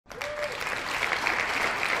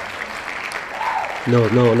No,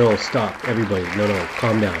 no, no, stop. Everybody, no, no,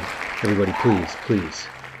 calm down. Everybody,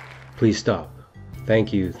 please stop.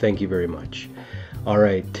 Thank you very much.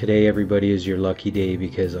 Alright, today everybody is your lucky day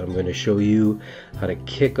because I'm going to show you how to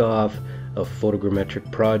kick off a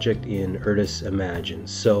photogrammetric project in Erdas Imagine.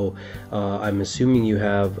 So I'm assuming you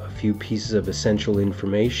have a few pieces of essential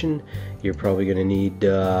information. You're probably going to need,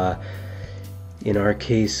 in our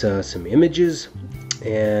case, some images.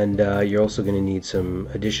 And you're also going to need some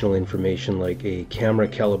additional information like a camera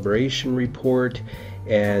calibration report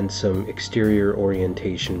and some exterior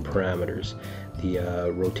orientation parameters,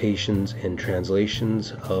 the rotations and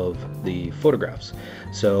translations of the photographs.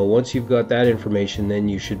 So once you've got that information, then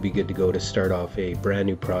you should be good to go to start off a brand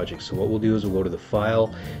new project. So what we'll do is we'll go to the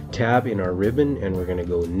File tab in our ribbon, and we're going to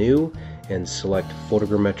go New and select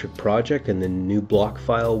Photogrammetric Project, and the new block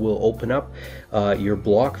file will open up. Your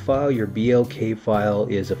block file, your BLK file,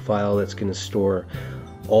 is a file that's going to store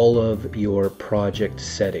all of your project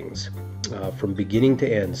settings from beginning to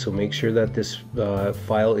end. So make sure that this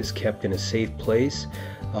file is kept in a safe place,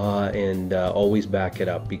 and always back it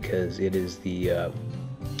up, because it is the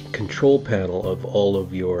control panel of all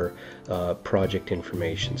of your project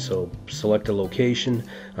information. So select a location.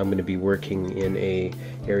 I'm going to be working in a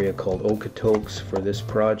area called Okotoks for this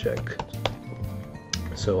project.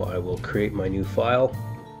 So I will create my new file,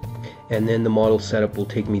 and then the model setup will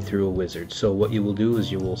take me through a wizard. So what you will do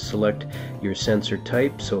is you will select your sensor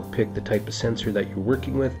type. So pick the type of sensor that you're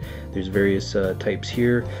working with. There's various types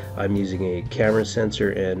here. I'm using a camera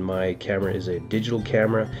sensor, and my camera is a digital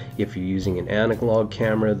camera. If you're using an analog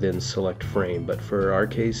camera, then select frame. But for our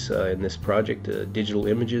case, in this project, digital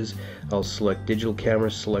images, I'll select digital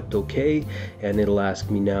camera, select OK, and it'll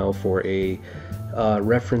ask me now for a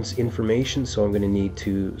reference information. So I'm going to need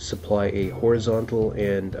to supply a horizontal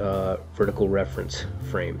and vertical reference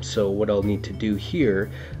frame. So what I'll need to do here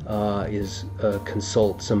is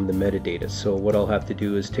consult some of the metadata. So what I'll have to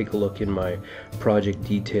do is take a look in my project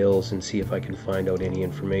details and see if I can find out any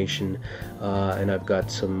information, and I've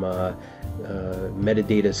got some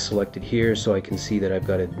metadata selected here, so I can see that I've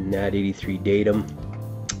got a NAD83 datum.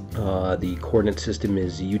 The coordinate system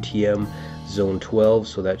is UTM zone 12,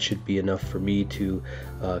 so that should be enough for me to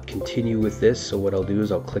continue with this. So what I'll do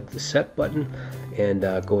is I'll click the set button and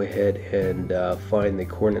go ahead and find the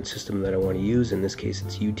coordinate system that I want to use. In this case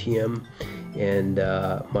it's UTM, and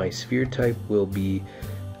my sphere type will be,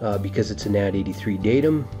 because it's a NAD83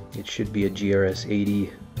 datum, it should be a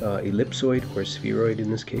GRS80 ellipsoid, or spheroid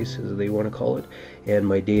in this case as they want to call it, and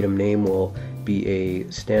my datum name will be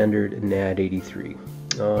a standard NAD83.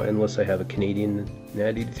 Unless I have a Canadian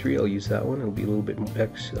NAD83, I'll use that one. It'll be a little bit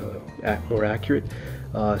more accurate.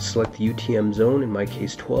 Select the UTM zone, in my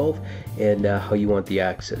case 12, and how you want the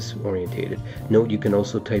axis orientated. Note you can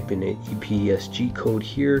also type in an EPSG code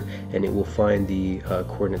here, and it will find the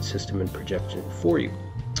coordinate system and projection for you.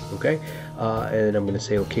 Okay, and I'm going to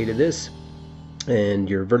say OK to this. And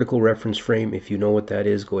your vertical reference frame, if you know what that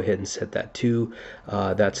is, go ahead and set that to.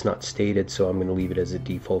 That's not stated, so I'm going to leave it as a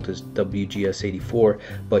default as WGS84,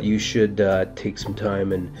 but you should take some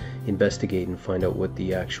time and investigate and find out what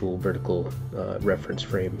the actual vertical reference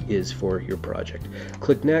frame is for your project.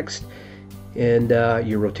 Click Next, and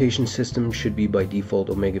your rotation system should be by default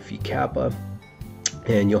omega phi kappa,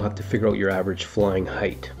 and you'll have to figure out your average flying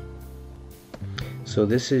height. So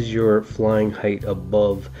this is your flying height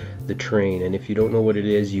above the terrain, and if you don't know what it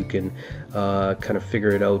is, you can kind of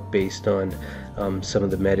figure it out based on some of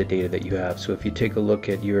the metadata that you have. So if you take a look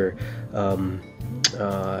at your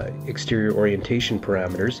exterior orientation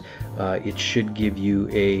parameters, it should give you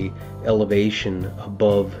a elevation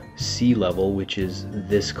above sea level, which is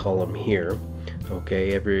this column here.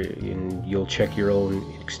 Okay, you'll check your own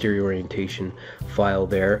exterior orientation file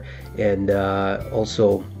there, and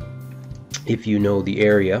also if you know the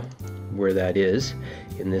area where that is.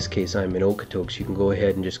 In this case I'm in Okotoks, you can go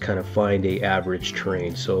ahead and just kind of find a average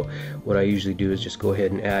terrain. So what I usually do is just go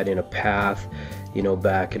ahead and add in a path, you know,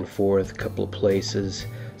 back and forth a couple of places,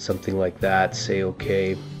 something like that. Say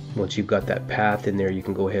OK. Once you've got that path in there, you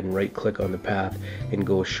can go ahead and right click on the path and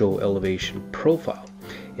go show elevation profile,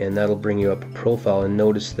 and that'll bring you up a profile. And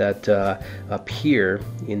notice that up here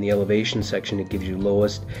in the elevation section, it gives you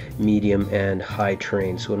lowest, medium, and high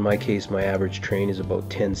terrain. So in my case, my average terrain is about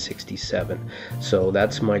 1067. So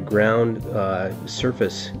that's my ground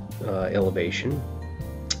surface elevation.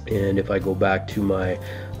 And if I go back to my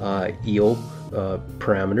EO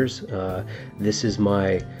parameters, this is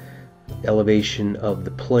my elevation of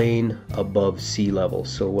the plane above sea level.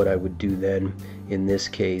 So what I would do then in this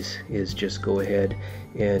case is just go ahead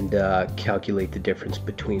and calculate the difference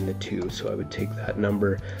between the two. So I would take that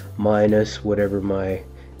number minus whatever my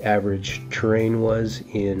average terrain was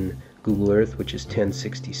in Google Earth, which is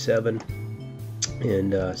 1067,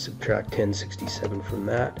 and subtract 1067 from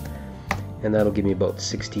that, and that'll give me about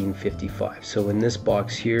 1655. So in this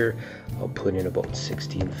box here, I'll put in about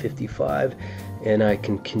 1655, and I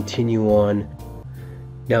can continue on.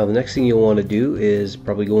 Now the next thing you'll want to do is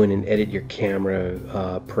probably go in and edit your camera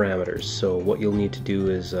parameters. So what you'll need to do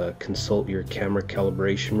is consult your camera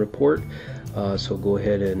calibration report. So go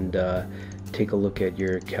ahead and take a look at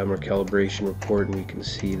your camera calibration report, and you can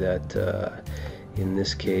see that in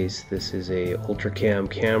this case this is a Ultracam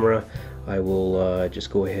camera. I will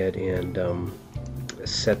just go ahead and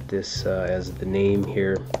set this as the name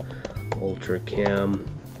here, Ultracam,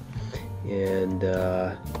 and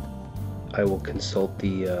I will consult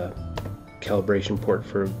the calibration report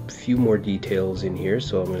for a few more details in here.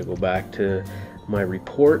 So I'm going to go back to my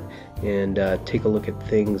report and take a look at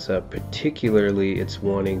things. Particularly it's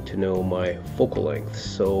wanting to know my focal length.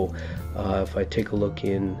 So if I take a look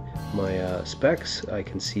in my specs, I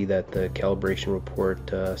can see that the calibration report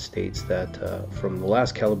states that from the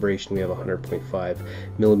last calibration we have 100.5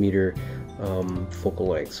 millimeter focal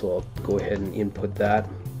length. So I'll go ahead and input that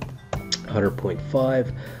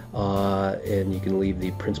 100.5, and you can leave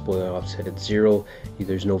the principal offset at 0.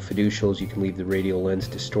 There's no fiducials. You can leave the radial lens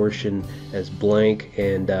distortion as blank,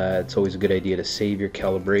 and it's always a good idea to save your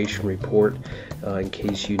calibration report in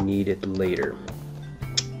case you need it later,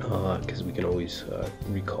 because we can always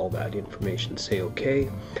recall that information. Say OK,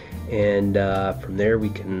 and from there we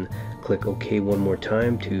can click OK one more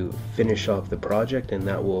time to finish off the project, and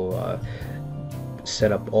that will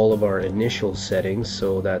set up all of our initial settings.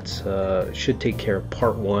 So that's should take care of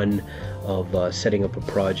part 1 of setting up a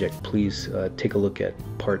project. Please take a look at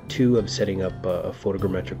part 2 of setting up a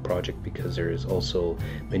photogrammetric project, because there is also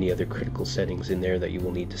many other critical settings in there that you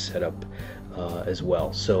will need to set up as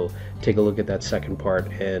well. So take a look at that second part,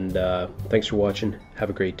 and thanks for watching.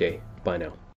 Have a great day. Bye now.